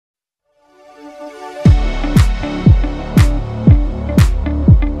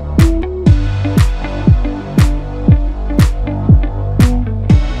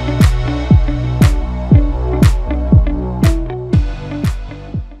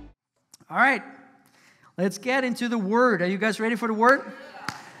All right, let's get into the Word. Are you guys ready for the Word?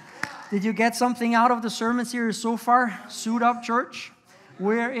 Did you get something out of the sermon series so far? Suit Up Church.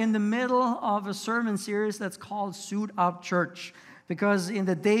 We're in the middle of a sermon series that's called Suit Up Church. Because in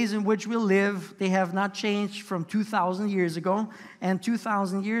the days in which we live, they have not changed from 2,000 years ago. And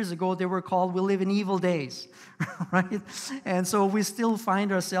 2,000 years ago, they were called, we live in evil days, right? And so we still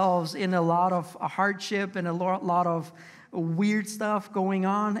find ourselves in a lot of hardship and a lot of weird stuff going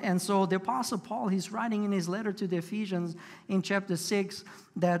on. And so the Apostle Paul, he's writing in his letter to the Ephesians in chapter 6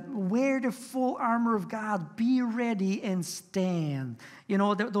 that wear the full armor of God, be ready and stand. You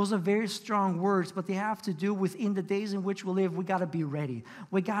know, those are very strong words, but they have to do with in the days in which we live, we got to be ready.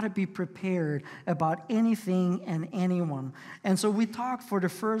 We got to be prepared about anything and anyone. And so we talked for the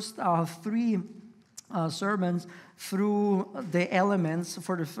first three sermons through the elements,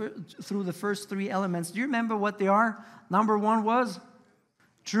 through the first three elements. Do you remember what they are? Number one was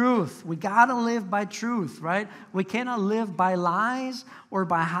truth. We got to live by truth, right? We cannot live by lies or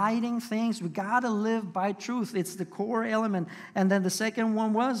by hiding things. We got to live by truth. It's the core element. And then the second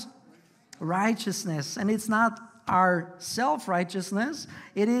one was righteousness. And it's not our self-righteousness.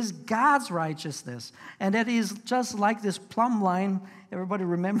 It is God's righteousness. And that is just like this plumb line. Everybody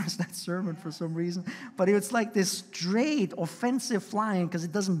remembers that sermon for some reason. But it's like this straight, offensive line because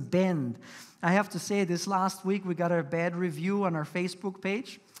it doesn't bend. I have to say, this last week we got a bad review on our Facebook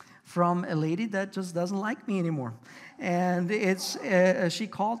page from a lady that just doesn't like me anymore. And it's she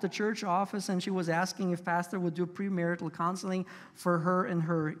called the church office and she was asking if pastor would do premarital counseling for her and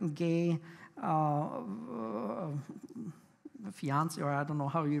her gay fiance, or I don't know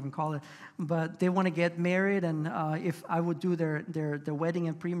how you even call it, but they want to get married, and if I would do their wedding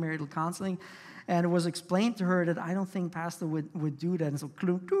and premarital counseling. And it was explained to her that I don't think pastor would do that. And so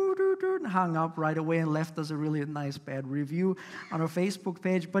hung up right away and left us a really nice bad review on our Facebook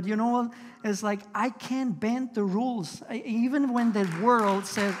page. But you know what? It's like I can't bend the rules. Even when the world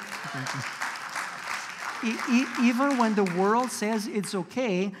says... Even when the world says it's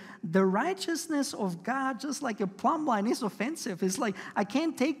okay, the righteousness of God, just like a plumb line, is offensive. It's like, I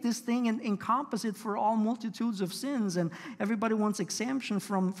can't take this thing and encompass it for all multitudes of sins, and everybody wants exemption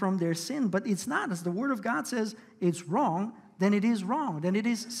from their sin, but it's not. As the Word of God says, it's wrong, then it is wrong. Then it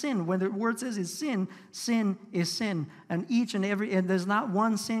is sin. When the Word says it's sin, sin is sin. And and there's not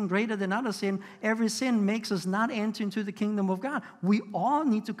one sin greater than other sin. Every sin makes us not enter into the kingdom of God. We all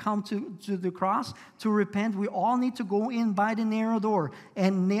need to come to the cross to repent. We all need to go in by the narrow door.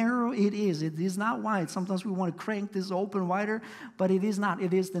 And narrow it is. It is not wide. Sometimes we want to crank this open wider, but it is not.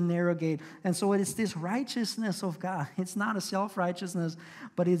 It is the narrow gate. And so it is this righteousness of God. It's not a self-righteousness,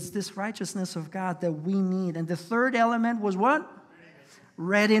 but it's this righteousness of God that we need. And the third element was what?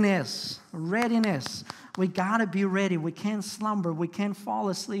 Readiness. Readiness. We got to be ready. We can't slumber. We can't fall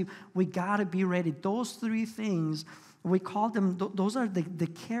asleep. We got to be ready. Those three things, we call them, those are the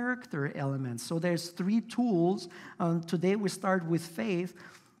character elements. So there's three tools. Today we start with faith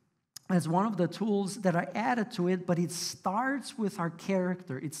as one of the tools that are added to it, but it starts with our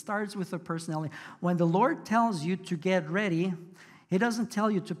character. It starts with our personality. When the Lord tells you to get ready, He doesn't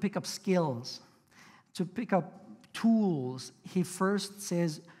tell you to pick up skills, to pick up tools. He first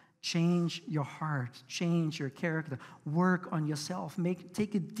says, change your heart, change your character, work on yourself,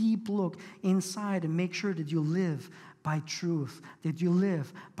 take a deep look inside and make sure that you live by truth, that you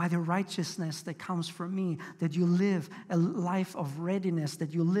live by the righteousness that comes from me, that you live a life of readiness,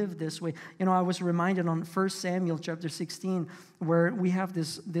 that you live this way. You know, I was reminded on 1 Samuel chapter 16, where we have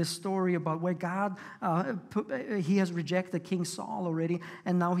this story about where God, He has rejected King Saul already,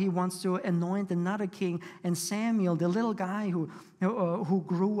 and now He wants to anoint another king. And Samuel, the little guy who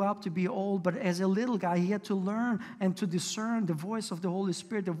grew up to be old, but as a little guy, he had to learn and to discern the voice of the Holy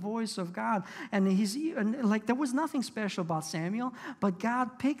Spirit, the voice of God. And there was nothing special about Samuel, but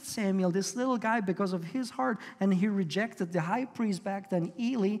God picked Samuel, this little guy, because of his heart, and He rejected the high priest back then,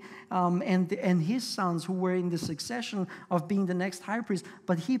 Eli, and his sons who were in the succession of being the next high priest.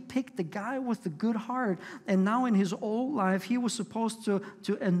 But He picked the guy with the good heart, and now in his old life, he was supposed to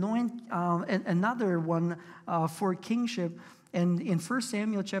anoint another one for kingship. And in 1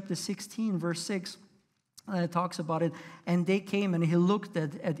 Samuel chapter 16, verse 6, it talks about it. And they came and he looked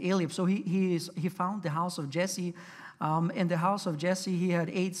at Eliab. So he found the house of Jesse. In the house of Jesse, he had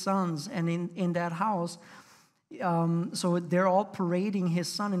 8 sons. And in that house, so they're all parading his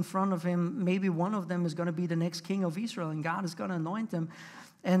son in front of him. Maybe one of them is going to be the next king of Israel, and God is going to anoint him.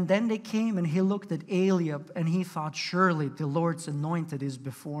 And then they came and he looked at Eliab and he thought, surely the Lord's anointed is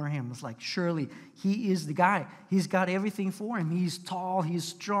before him. It's like, surely he is the guy. He's got everything for him. He's tall, he's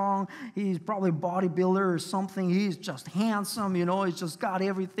strong, he's probably a bodybuilder or something. He's just handsome, he's just got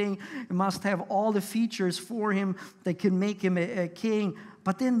everything. He must have all the features for him that can make him a king.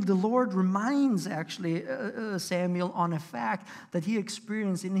 But then the Lord reminds, actually, Samuel on a fact that he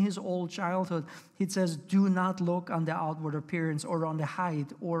experienced in his old childhood. He says, do not look on the outward appearance or on the height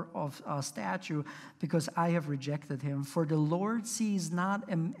or of stature, because I have rejected him. For the Lord sees not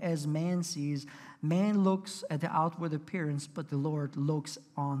as man sees. Man looks at the outward appearance, but the Lord looks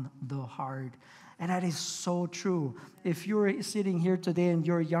on the heart. And that is so true. If you're sitting here today and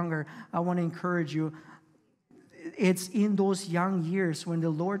you're younger, I want to encourage you. It's in those young years when the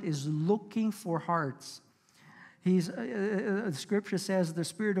Lord is looking for hearts. The scripture says the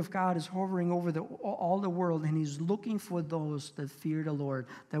Spirit of God is hovering over all the world, and he's looking for those that fear the Lord,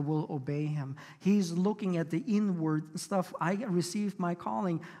 that will obey him. He's looking at the inward stuff. I received my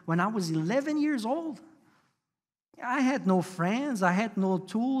calling when I was 11 years old. I had no friends, I had no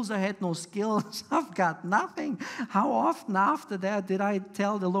tools, I had no skills, I've got nothing. How often after that did I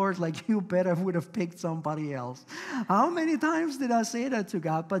tell the Lord, like, you better would have picked somebody else? How many times did I say that to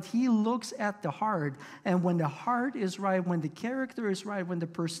God? But he looks at the heart, and when the heart is right, when the character is right, when the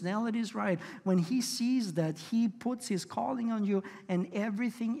personality is right, when he sees that, he puts his calling on you, and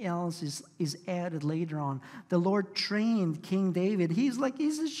everything else is added later on. The Lord trained King David. He's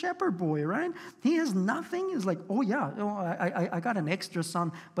a shepherd boy, right? He has nothing. He's like, oh yeah, I got an extra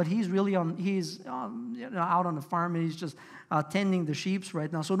son, but he's really out on the farm, and he's just tending the sheep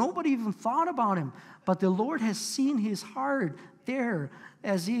right now. So nobody even thought about him. But the Lord has seen his heart there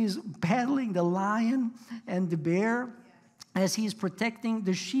as he's battling the lion and the bear, as he's protecting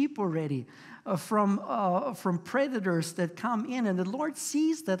the sheep already from predators that come in. And the Lord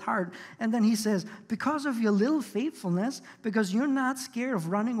sees that heart. And then he says, because of your little faithfulness, because you're not scared of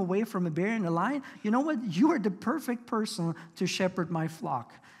running away from a bear and a lion, you know what? You are the perfect person to shepherd my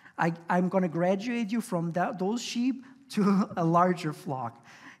flock. I'm going to graduate you from those sheep to a larger flock.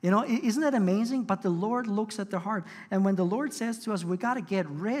 Isn't that amazing? But the Lord looks at the heart. And when the Lord says to us, we got to get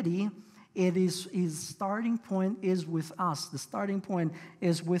ready, his starting point is with us. The starting point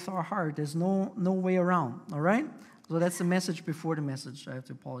is with our heart. There's no way around, all right? So that's the message before the message. I have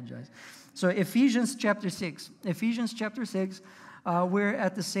to apologize. So Ephesians chapter 6. We're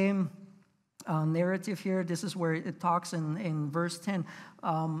at the same narrative here. This is where it talks in verse 10.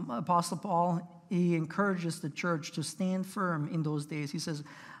 Apostle Paul, he encourages the church to stand firm in those days. He says,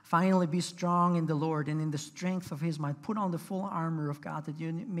 finally, be strong in the Lord and in the strength of his might. Put on the full armor of God that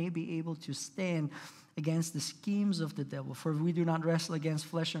you may be able to stand against the schemes of the devil. For we do not wrestle against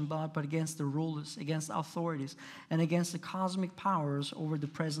flesh and blood, but against the rulers, against authorities, and against the cosmic powers over the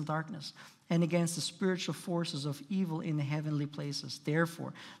present darkness, and against the spiritual forces of evil in the heavenly places.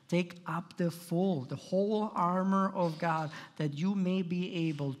 Therefore, take up the whole armor of God, that you may be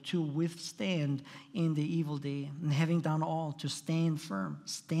able to withstand in the evil day, and having done all, to stand firm.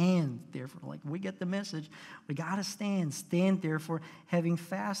 Stand, therefore. Like, we get the message. We got to stand. Stand, therefore, having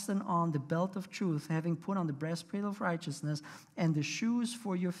fastened on the belt of truth, having put on the breastplate of righteousness, and the shoes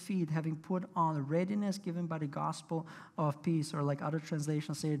for your feet, having put on the readiness given by the gospel of peace. Or like other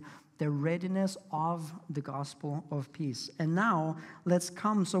translations say, the readiness of the gospel of peace. And now, let's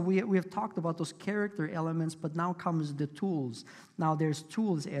come. So we have talked about those character elements, but now comes the tools. Now there's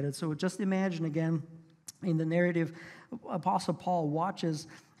tools added. So just imagine again, in the narrative, Apostle Paul watches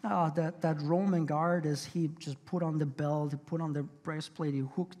that Roman guard as he just put on the belt, he put on the breastplate, he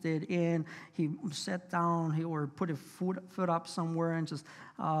hooked it in, he sat down, or put a foot up somewhere and just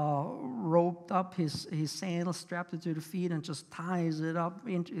roped up his sandals, strapped it to the feet, and just ties it up.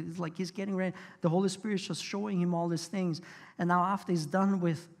 It's like he's getting ready. The Holy Spirit's just showing him all these things. And now after he's done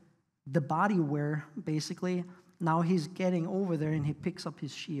with the body wear, basically, now he's getting over there and he picks up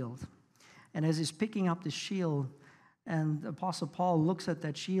his shield. And as he's picking up the shield, and Apostle Paul looks at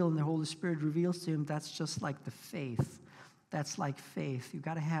that shield, and the Holy Spirit reveals to him that's just like the faith. That's like faith. You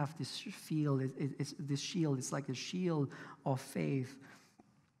got to have this shield. This shield. It's like a shield of faith.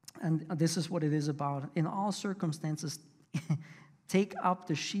 And this is what it is about. In all circumstances, take up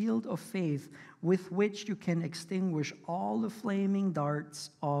the shield of faith with which you can extinguish all the flaming darts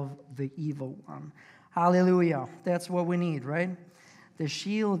of the evil one. Hallelujah. That's what we need, right? The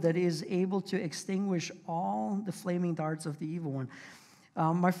shield that is able to extinguish all the flaming darts of the evil one.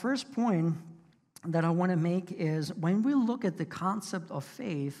 My first point that I want to make is when we look at the concept of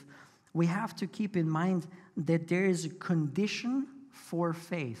faith, we have to keep in mind that there is a condition for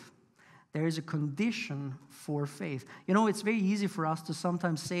faith. There is a condition for faith. You know, it's very easy for us to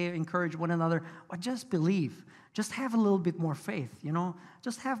sometimes encourage one another, well, just believe. Just have a little bit more faith, you know.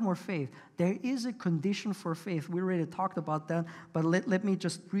 Just have more faith. There is a condition for faith. We already talked about that, but let me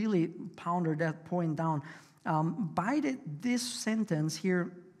just really ponder that point down. This sentence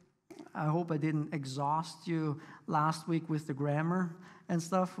here, I hope I didn't exhaust you last week with the grammar and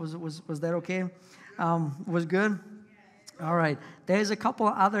stuff. Was that okay? Was good? All right. There's a couple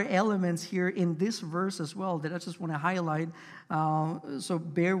of other elements here in this verse as well that I just want to highlight. So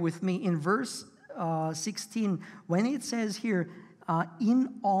bear with me. In verse 16, when it says here,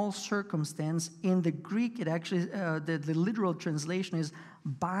 in all circumstance, in the Greek, it actually, the literal translation is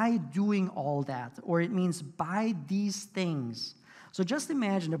by doing all that, or it means by these things. So just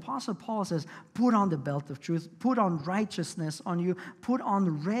imagine, the Apostle Paul says, put on the belt of truth, put on righteousness on you, put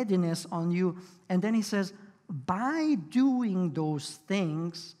on readiness on you, and then he says, by doing those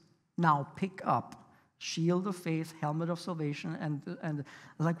things, now pick up shield of faith, helmet of salvation, and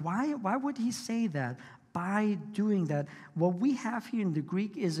like, why would he say that? By doing that. What we have here in the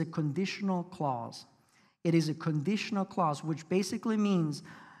Greek is a conditional clause. It is a conditional clause, which basically means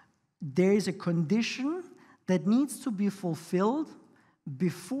there is a condition that needs to be fulfilled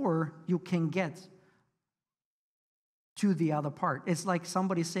before you can get to the other part. It's like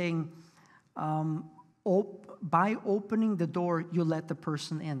somebody saying, by opening the door, you let the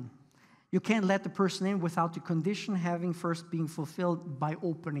person in. You can't let the person in without the condition having first being fulfilled by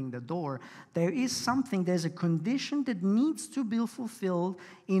opening the door. There's a condition that needs to be fulfilled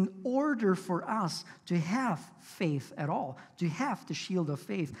in order for us to have faith at all, to have the shield of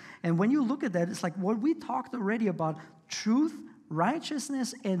faith. And when you look at that, it's like what we talked already about, truth,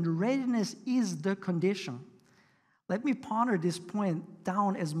 righteousness, and readiness is the condition. Let me ponder this point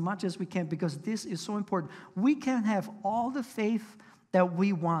down as much as we can, because this is so important. We can have all the faith that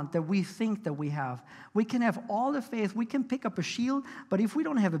we want, that we think that we have. We can have all the faith. We can pick up a shield, but if we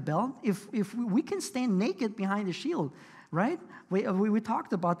don't have a belt, if we can stand naked behind the shield, right? We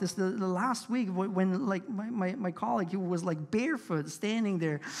talked about this the last week when like my colleague, he was like barefoot standing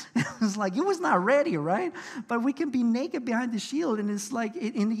there. It was like, he was not ready, right? But we can be naked behind the shield, and it's like,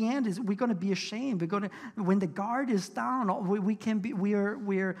 in the end, we're going to be ashamed. When the guard is down, we can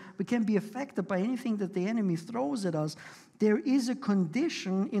be affected by anything that the enemy throws at us. There is a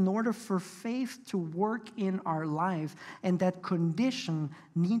condition in order for faith to work in our life, and that condition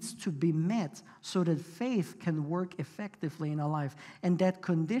needs to be met so that faith can work effectively in our life. And that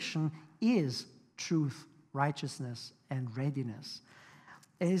condition is truth, righteousness, and readiness.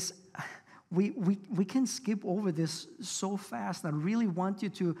 We can skip over this so fast. I really want you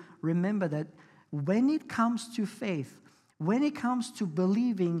to remember that when it comes to faith, when it comes to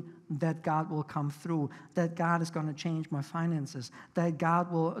believing that God will come through, that God is going to change my finances, that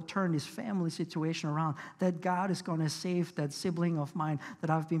God will turn this family situation around, that God is going to save that sibling of mine that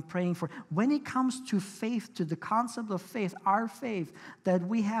I've been praying for. When it comes to faith, to the concept of faith, our faith that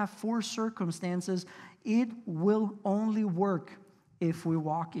we have for circumstances, it will only work if we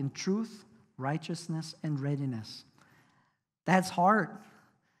walk in truth, righteousness, and readiness. That's hard.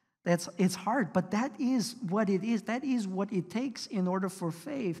 It's hard, but that is what it is. That is what it takes in order for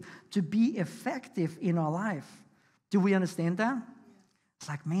faith to be effective in our life. Do we understand that? It's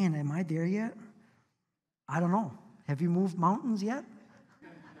like, man, am I there yet? I don't know. Have you moved mountains yet?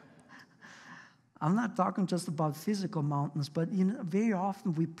 I'm not talking just about physical mountains, but very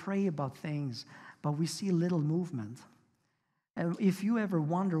often we pray about things, but we see little movement. And if you ever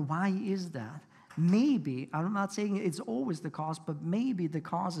wonder, why is that? Maybe, I'm not saying it's always the cause, but maybe the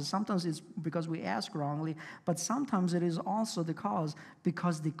cause is, sometimes it's because we ask wrongly, but sometimes it is also the cause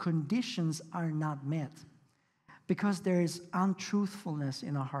because the conditions are not met. Because there is untruthfulness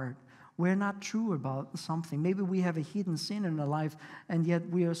in our heart. We're not true about something. Maybe we have a hidden sin in our life, and yet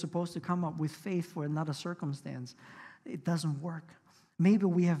we are supposed to come up with faith for another circumstance. It doesn't work. Maybe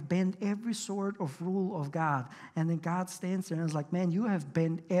we have bent every sort of rule of God, and then God stands there and is like, man, you have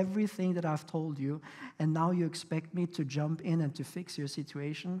bent everything that I've told you, and now you expect me to jump in and to fix your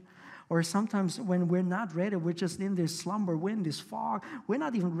situation? Or sometimes when we're not ready, we're just in this slumber, we're in this fog, we're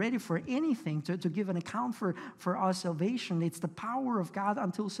not even ready for anything to give an account for our salvation. It's the power of God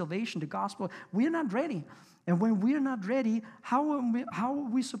until salvation, the gospel. We're not ready. And when we're not ready, how are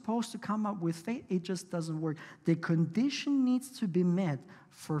we supposed to come up with faith? It just doesn't work. The condition needs to be met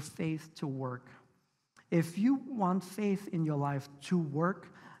for faith to work. If you want faith in your life to work,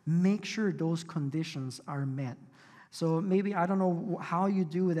 make sure those conditions are met. So maybe, I don't know how you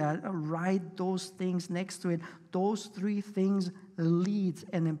do that. Write those things next to it. Those three things lead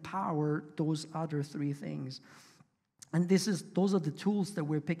and empower those other three things. And those are the tools that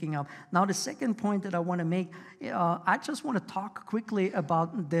we're picking up. Now, the second point that I want to make, I just want to talk quickly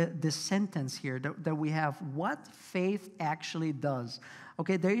about the sentence here that we have, what faith actually does.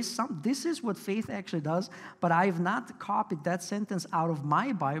 Okay, this is what faith actually does, but I have not copied that sentence out of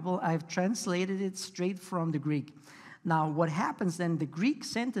my Bible. I've translated it straight from the Greek. Now, what happens then, the Greek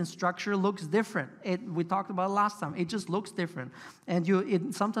sentence structure looks different. We talked about it last time. It just looks different.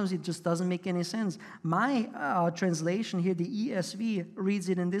 And sometimes it just doesn't make any sense. My translation here, the ESV, reads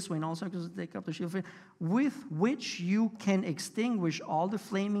it in this way. And also, because take up the shield of faith, with which you can extinguish all the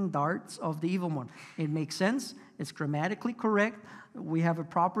flaming darts of the evil one. It makes sense. It's grammatically correct. We have a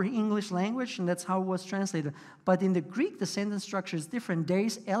proper English language, and that's how it was translated. But in the Greek, the sentence structure is different. There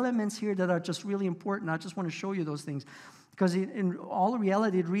is elements here that are just really important. I just want to show you those things. Because in all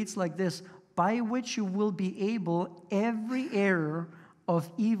reality, it reads like this: by which you will be able every error of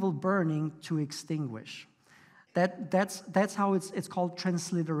evil burning to extinguish. That's how it's called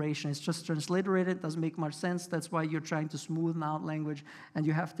transliteration. It's just transliterated, doesn't make much sense. That's why you're trying to smoothen out language, and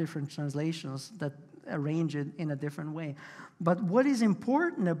you have different translations that arrange it in a different way. But what is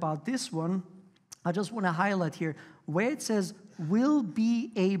important about this one, I just want to highlight here, where it says will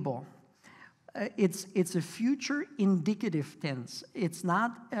be able. It's a future indicative tense. It's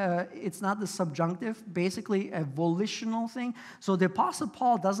not the subjunctive, basically a volitional thing. So the Apostle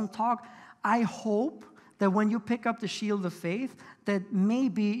Paul doesn't talk, I hope that when you pick up the shield of faith, that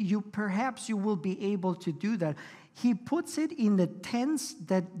maybe perhaps you will be able to do that. He puts it in the tense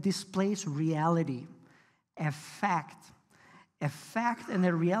that displays reality, a fact and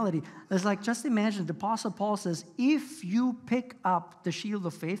a reality. It's like, just imagine, the Apostle Paul says, if you pick up the shield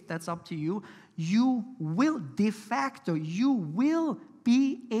of faith, that's up to you, you will, de facto, you will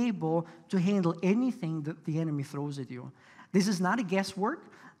be able to handle anything that the enemy throws at you. This is not a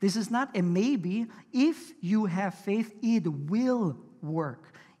guesswork. This is not a maybe. If you have faith, it will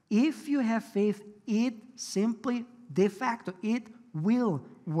work. If you have faith, it simply, de facto, it will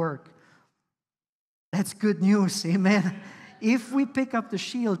work. That's good news, amen. If we pick up the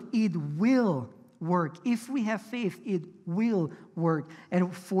shield, it will work. If we have faith, it will work.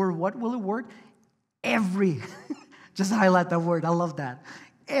 And for what will it work? Just highlight that word, I love that.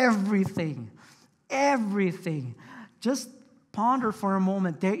 Everything. Just ponder for a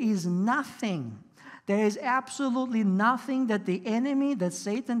moment. There is absolutely nothing that the enemy, that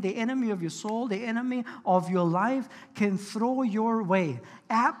Satan, the enemy of your soul, the enemy of your life, can throw your way.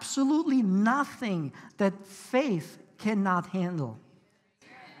 Absolutely nothing that faith cannot handle.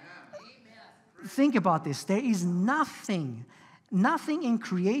 Think about this. There is nothing in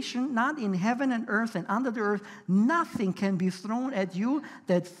creation, not in heaven and earth and under the earth, nothing can be thrown at you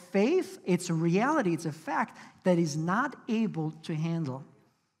that faith, it's a reality, it's a fact, that is not able to handle.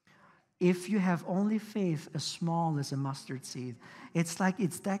 If you have only faith as small as a mustard seed. It's like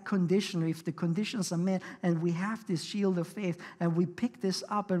it's that condition. If the conditions are met and we have this shield of faith and we pick this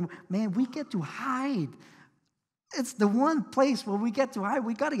up and, man, we get to hide. It's the one place where we get to hide.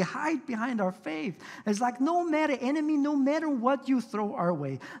 We got to hide behind our faith. It's like no matter enemy, no matter what you throw our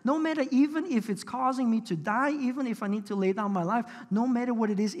way, no matter even if it's causing me to die, even if I need to lay down my life, no matter what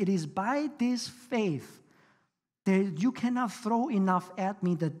it is by this faith that you cannot throw enough at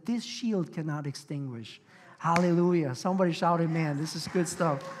me that this shield cannot extinguish. Hallelujah. Somebody shout amen. This is good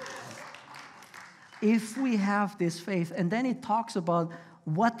stuff. If we have this faith, and then it talks about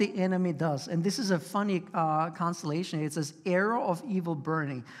what the enemy does. And this is a funny constellation. It says, arrow of evil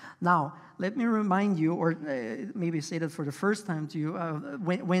burning. Now, let me remind you, or maybe say that for the first time to you,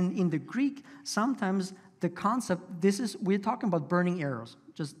 when in the Greek, sometimes the concept, we're talking about burning arrows.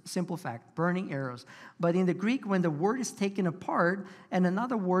 Just simple fact, burning arrows. But in the Greek, when the word is taken apart and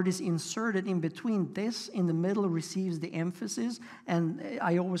another word is inserted in between, this in the middle receives the emphasis, and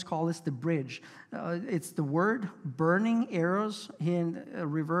I always call this the bridge. It's the word burning arrows, in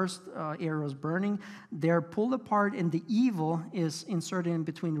reversed arrows burning. They're pulled apart, and the evil is inserted in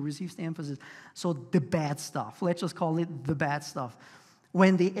between, receives the emphasis. So the bad stuff, let's just call it the bad stuff.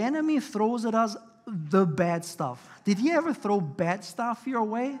 When the enemy throws at us the bad stuff. Did he ever throw bad stuff your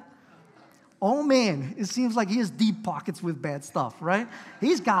way? Oh man, it seems like he has deep pockets with bad stuff, right?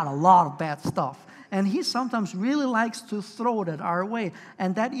 He's got a lot of bad stuff. And he sometimes really likes to throw that our way.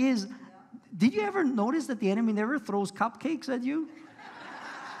 And that is, did you ever notice that the enemy never throws cupcakes at you?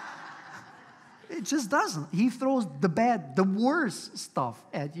 It just doesn't. He throws the worst stuff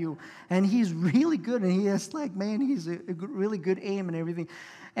at you. And he's really good. And he has he's a really good aim and everything.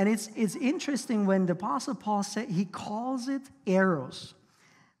 And it's interesting when the Apostle Paul said, he calls it arrows.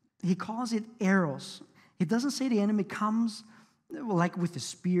 He calls it arrows. He doesn't say the enemy comes like with a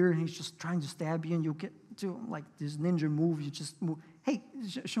spear and he's just trying to stab you and you get do like this ninja move. You just move. Hey,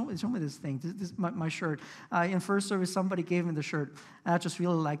 show me this thing. This my shirt. In first service, somebody gave me the shirt. I just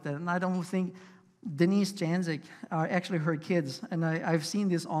really like that. And I don't think Denise Janzik actually her kids. And I've seen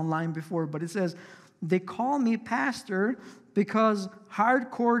this online before, but it says, they call me pastor because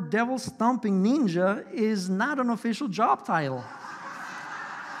hardcore devil-stomping ninja is not an official job title.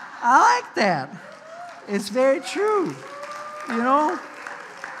 I like that. It's very true. You know?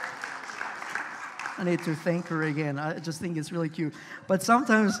 I need to thank her again. I just think it's really cute. But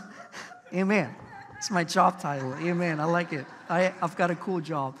sometimes, amen. It's my job title. Amen. I like it. I've got a cool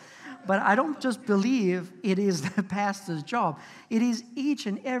job. But I don't just believe it is the pastor's job. It is each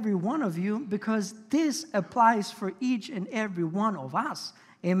and every one of you, because this applies for each and every one of us.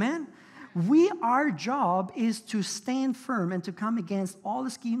 Amen? Our job is to stand firm and to come against all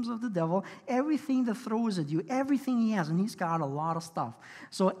the schemes of the devil, everything that throws at you, everything he has, and he's got a lot of stuff.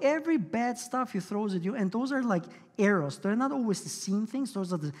 So every bad stuff he throws at you, and those are like arrows. They're not always the seen things.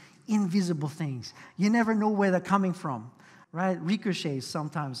 Those are the invisible things. You never know where they're coming from. Right? Ricochets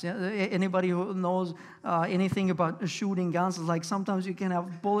sometimes. Yeah? Anybody who knows anything about shooting guns, is like sometimes you can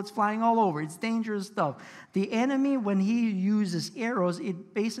have bullets flying all over. It's dangerous stuff. The enemy, when he uses arrows,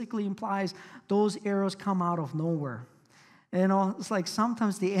 it basically implies those arrows come out of nowhere. You know, it's like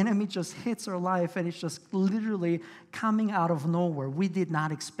sometimes the enemy just hits our life and it's just literally coming out of nowhere. We did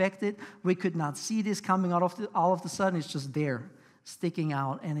not expect it. We could not see this coming out of all of a sudden. It's just there, sticking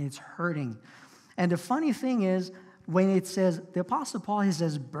out, and it's hurting. And the funny thing is, when it says, the Apostle Paul, he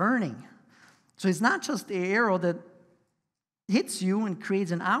says burning. So it's not just the arrow that hits you and creates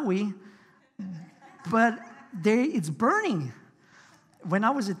an owie, but it's burning. When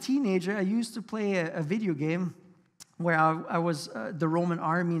I was a teenager, I used to play a video game where I was the Roman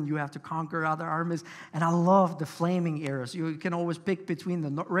army, and you have to conquer other armies. And I love the flaming arrows. You can always pick between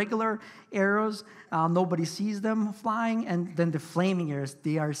the regular arrows. Nobody sees them flying. And then the flaming arrows,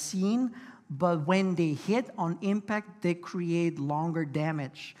 they are seen. But when they hit on impact, they create longer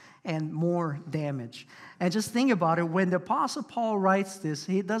damage and more damage. And just think about it. When the Apostle Paul writes this,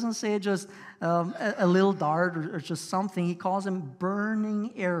 he doesn't say just a little dart or just something. He calls them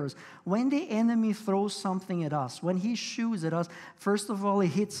burning arrows. When the enemy throws something at us, when he shoots at us, first of all, it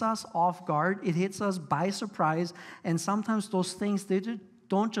hits us off guard. It hits us by surprise. And sometimes those things, they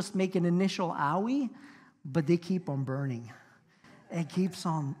don't just make an initial owie, but they keep on burning. It keeps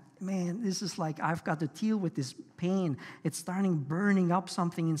on. Man, this is like I've got to deal with this pain. It's starting burning up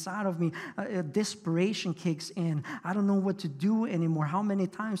something inside of me. Desperation kicks in. I don't know what to do anymore. How many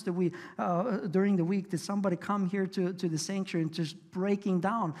times did we, during the week, did somebody come here to the sanctuary and just breaking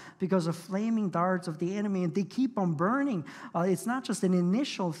down because of flaming darts of the enemy, and they keep on burning. It's not just an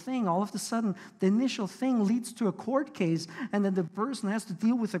initial thing. All of a sudden, the initial thing leads to a court case, and then the person has to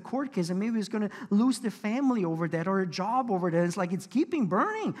deal with a court case, and maybe he's going to lose the family over that or a job over that. It's like it's keeping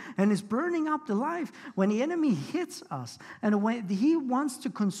burning. And it's burning up the life. When the enemy hits us, and when he wants to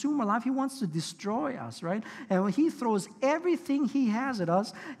consume our life, he wants to destroy us, right? And when he throws everything he has at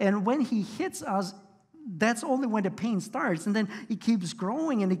us, and when he hits us, that's only when the pain starts. And then he keeps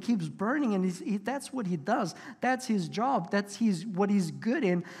growing and he keeps burning, and that's what he does. That's his job. That's what he's good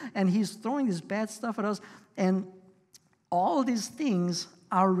in. And he's throwing this bad stuff at us. And all these things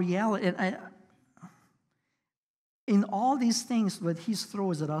are reality. And in all these things that he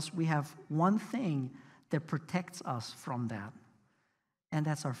throws at us, we have one thing that protects us from that, and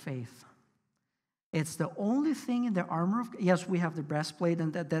that's our faith. It's the only thing in the armor of God. Yes, we have the breastplate,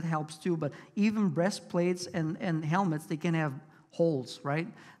 and that helps too, but even breastplates and helmets, they can have holes, right?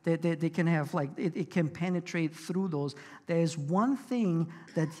 They can have, like, it can penetrate through those. There is one thing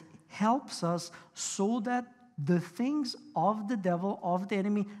that helps us so that the things of the devil, of the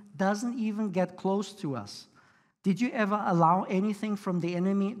enemy, doesn't even get close to us. Did you ever allow anything from the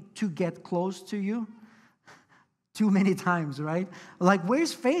enemy to get close to you? Too many times, right? Like,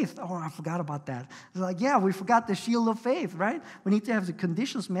 where's faith? Oh, I forgot about that. It's like, yeah, we forgot the shield of faith, right? We need to have the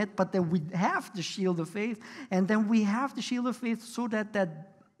conditions met, but then we have the shield of faith, and then we have the shield of faith so that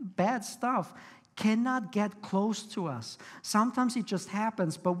bad stuff cannot get close to us. Sometimes it just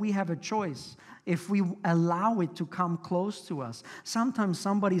happens, but we have a choice if we allow it to come close to us. Sometimes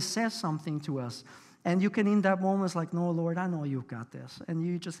somebody says something to us, and you can, in that moment, it's like, no, Lord, I know you've got this. And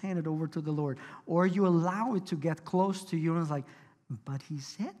you just hand it over to the Lord. Or you allow it to get close to you, and it's like, but he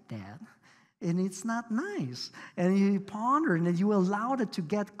said that. And it's not nice. And you ponder and you allow it to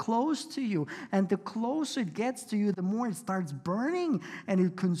get close to you. And the closer it gets to you, the more it starts burning and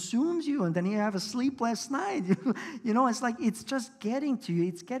it consumes you. And then you have a sleepless night. It's like it's just getting to you.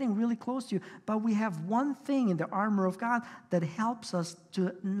 It's getting really close to you. But we have one thing in the armor of God that helps us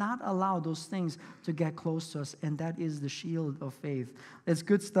to not allow those things to get close to us. And that is the shield of faith. It's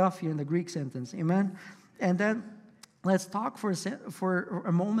good stuff here in the Greek sentence. Amen? And then let's talk for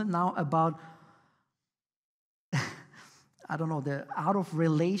a moment now about the out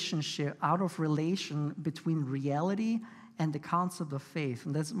of relation between reality and the concept of faith.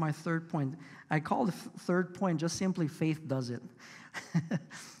 And that's my third point. I call the third point just simply faith does it.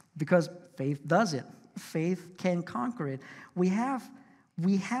 Because faith does it. Faith can conquer it. We have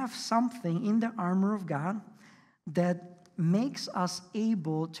something in the armor of God that makes us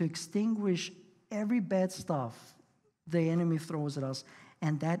able to extinguish every bad stuff the enemy throws at us,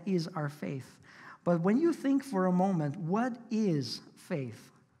 and that is our faith. But when you think for a moment, what is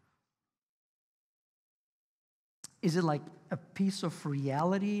faith? Is it like a piece of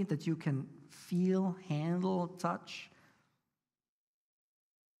reality that you can feel, handle, touch?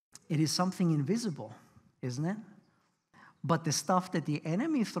 It is something invisible, isn't it? But the stuff that the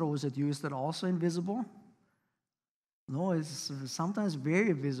enemy throws at you, is that also invisible? No, it's sometimes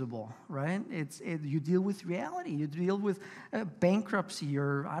very visible, right? You deal with reality. You deal with bankruptcy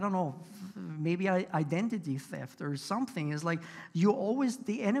or, maybe identity theft or something. It's like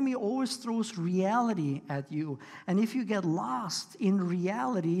the enemy always throws reality at you. And if you get lost in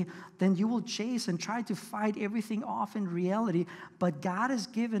reality, then you will chase and try to fight everything off in reality. But God has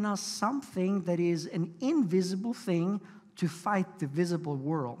given us something that is an invisible thing to fight the visible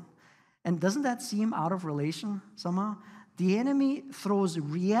world. And doesn't that seem out of relation somehow? The enemy throws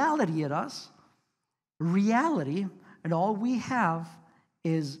reality at us, and all we have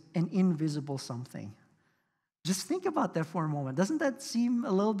is an invisible something. Just think about that for a moment. Doesn't that seem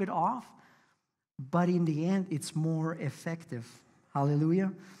a little bit off? But in the end, it's more effective.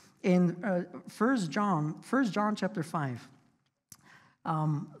 Hallelujah. In 1 John chapter 5,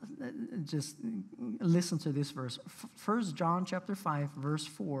 just listen to this verse. 1 John chapter 5, verse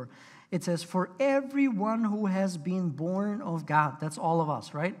 4. It says, "For everyone who has been born of God," that's all of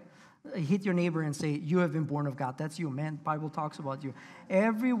us, right? Hit your neighbor and say, "You have been born of God." That's you, man. The Bible talks about you.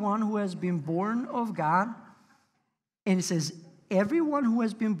 Everyone who has been born of God, and it says, everyone who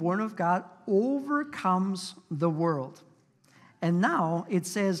has been born of God overcomes the world. And now it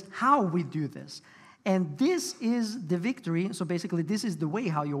says how we do this. And this is the victory. So basically, this is the way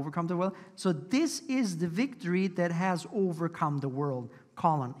how you overcome the world. So this is the victory that has overcome the world.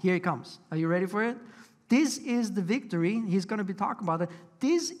 Colin, here it comes. Are you ready for it? This is the victory. He's going to be talking about it.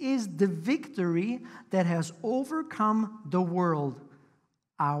 This is the victory that has overcome the world.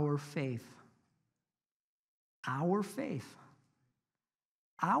 Our faith. Our faith.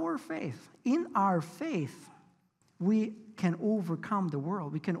 Our faith. In our faith, we can overcome the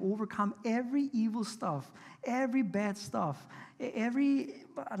world. We can overcome every evil stuff, every bad stuff, every,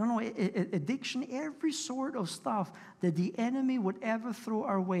 addiction, every sort of stuff that the enemy would ever throw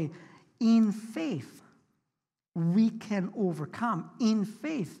our way. In faith, we can overcome. In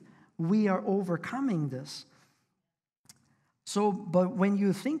faith, we are overcoming this. So, but when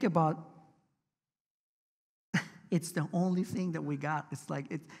you think about it's the only thing that we got. It's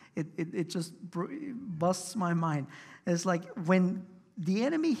like it just busts my mind. It's like when the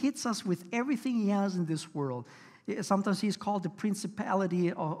enemy hits us with everything he has in this world. Sometimes he's called the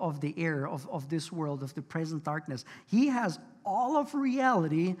principality of the air, of this world, of the present darkness. He has all of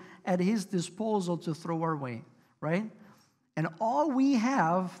reality at his disposal to throw our way, right? And all we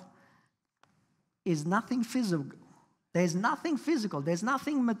have is nothing physical. There's nothing physical. There's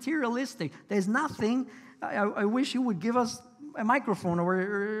nothing materialistic. There's nothing. I wish you would give us a microphone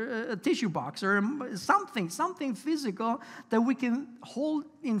or a tissue box or something physical that we can hold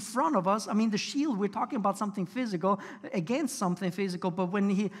in front of us. I mean, the shield, we're talking about something physical against something physical, but when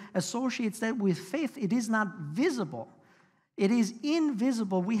he associates that with faith, it is not visible. It is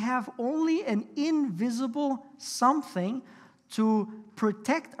invisible. We have only an invisible something to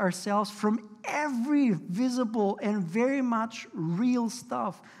protect ourselves from every visible and very much real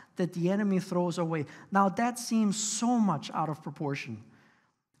stuff that the enemy throws away. Now, that seems so much out of proportion,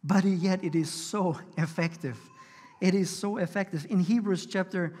 but yet it is so effective. It is so effective. In Hebrews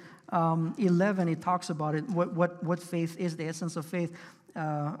chapter 11, it talks about it, what faith is, the essence of faith.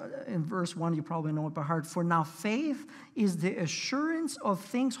 In verse 1, you probably know it by heart. For now, faith is the assurance of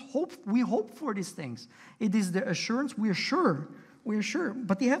things hoped. We hope for these things. It is the assurance, we're sure,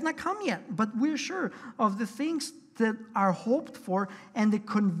 but they have not come yet. But we're sure of the things that are hoped for and the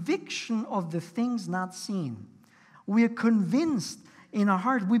conviction of the things not seen. We are convinced in our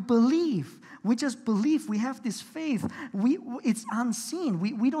heart. We believe. We just believe. We have this faith. It's unseen.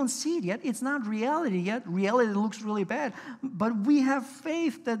 We don't see it yet. It's not reality yet. Reality looks really bad. But we have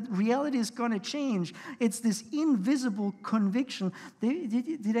faith that reality is going to change. It's this invisible conviction.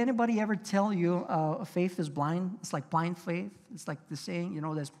 Did anybody ever tell you faith is blind? It's like blind faith. It's like the saying,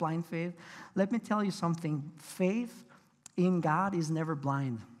 there's blind faith. Let me tell you something. Faith in God is never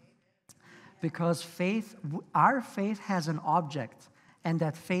blind. Because our faith has an object. And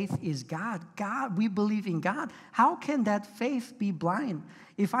that faith is God. God, we believe in God. How can that faith be blind?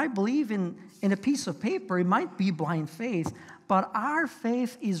 If I believe in a piece of paper, it might be blind faith. But our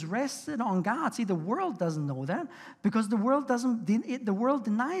faith is rested on God. See, the world doesn't know that because the world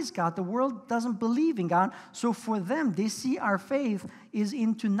denies God. The world doesn't believe in God. So for them, they see our faith is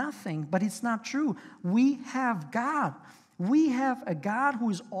into nothing. But it's not true. We have God. We have a God who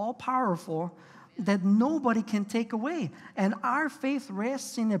is all-powerful, that nobody can take away. And our faith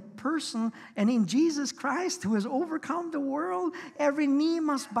rests in a person and in Jesus Christ who has overcome the world. Every knee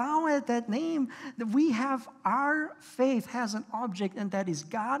must bow at that name. Our faith has an object, and that is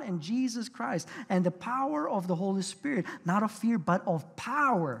God and Jesus Christ and the power of the Holy Spirit, not of fear, but of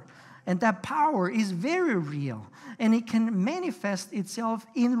power. And that power is very real, and it can manifest itself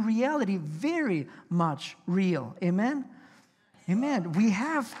in reality, very much real. Amen? Amen.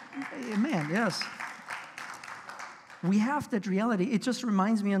 Amen, yes. We have that reality. It just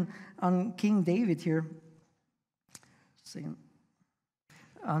reminds me on King David here. Just a second.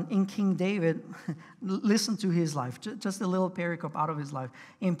 In King David, listen to his life. Just a little pericope out of his life.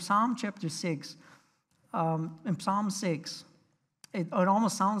 In Psalm chapter 6, in Psalm 6, it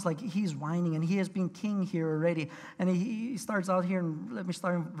almost sounds like he's whining, and he has been king here already. And he starts out here, and let me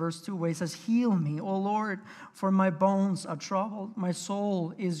start in verse 2, where he says, "Heal me, O Lord, for my bones are troubled. My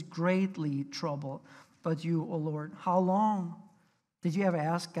soul is greatly troubled. But you, O Lord, how long?" Did you ever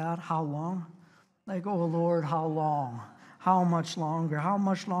ask God, how long? Like, "Oh Lord, how long? How much longer? How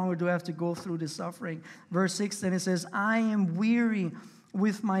much longer do I have to go through this suffering?" Verse 6, then it says, "I am weary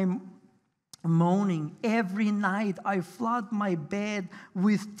with my moaning. Every night I flood my bed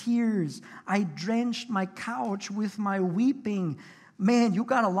with tears. I drench my couch with my weeping." Man, you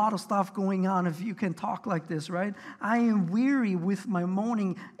got a lot of stuff going on if you can talk like this, right? "I am weary with my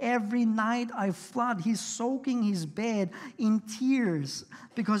moaning. Every night I flood." He's soaking his bed in tears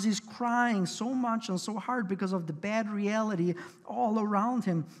because he's crying so much and so hard because of the bad reality all around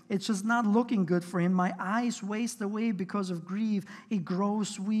him. It's just not looking good for him. "My eyes waste away because of grief. It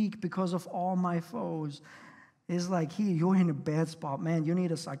grows weak because of all my foes." It's like, you're in a bad spot, man. You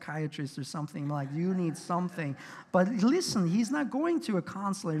need a psychiatrist or something. Like, you need something. But listen, he's not going to a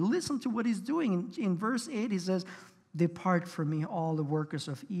counselor. Listen to what he's doing. In verse 8, he says, "Depart from me, all the workers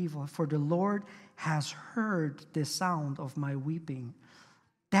of evil, for the Lord has heard the sound of my weeping."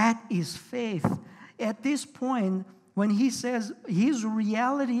 That is faith. At this point, when he says his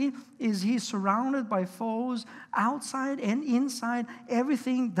reality is he's surrounded by foes outside and inside,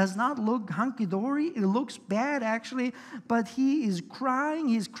 everything does not look hunky-dory. It looks bad, actually, but he is crying.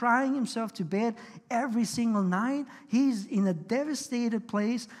 He's crying himself to bed every single night. He's in a devastated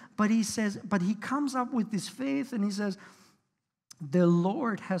place, but he comes up with this faith, and he says, "The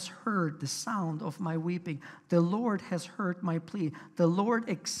Lord has heard the sound of my weeping. The Lord has heard my plea. The Lord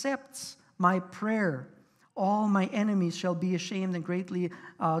accepts my prayer. All my enemies shall be ashamed and greatly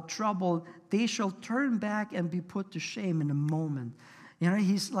troubled. They shall turn back and be put to shame in a moment."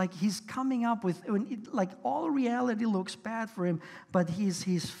 He's coming up with, all reality looks bad for him, but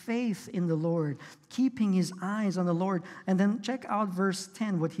his faith in the Lord, keeping his eyes on the Lord. And then check out verse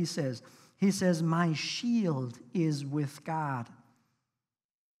 10, what he says. He says, "My shield is with God."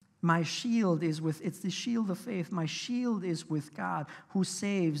 My shield is it's the shield of faith. "My shield is with God, who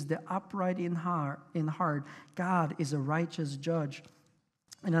saves the upright in heart. God is a righteous judge."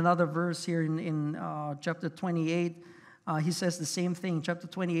 In another verse here in chapter 28, he says the same thing. Chapter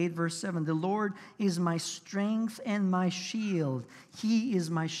 28, verse 7, "The Lord is my strength and my shield." He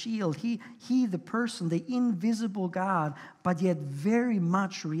is my shield. He the person, the invisible God, but yet very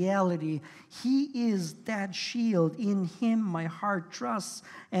much reality. He is that shield. In him my heart trusts,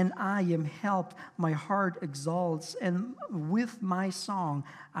 and I am helped. My heart exalts, and with my song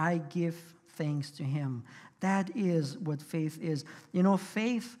I give thanks to him. That is what faith is.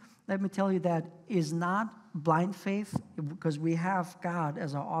 Faith, let me tell you, that is not blind faith, because we have God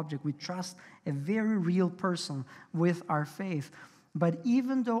as our object. We trust a very real person with our faith. But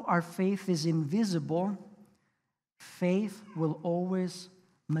even though our faith is invisible, faith will always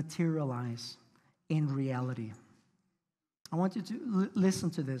materialize in reality. I want you to listen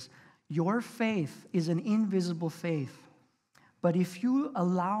to this. Your faith is an invisible faith. But if you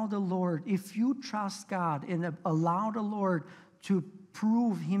allow the Lord, if you trust God and allow the Lord to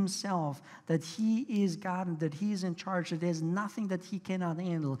prove himself that he is God and that he is in charge, that there's nothing that he cannot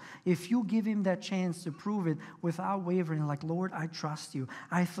handle, if you give him that chance to prove it without wavering, like, Lord, I trust you.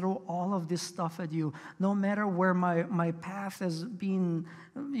 I throw all of this stuff at you. No matter where my path has been,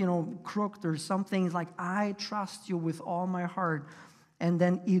 crooked or something, like, I trust you with all my heart. And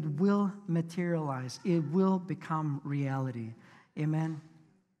then it will materialize. It will become reality. Amen.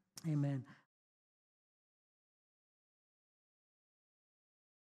 Amen.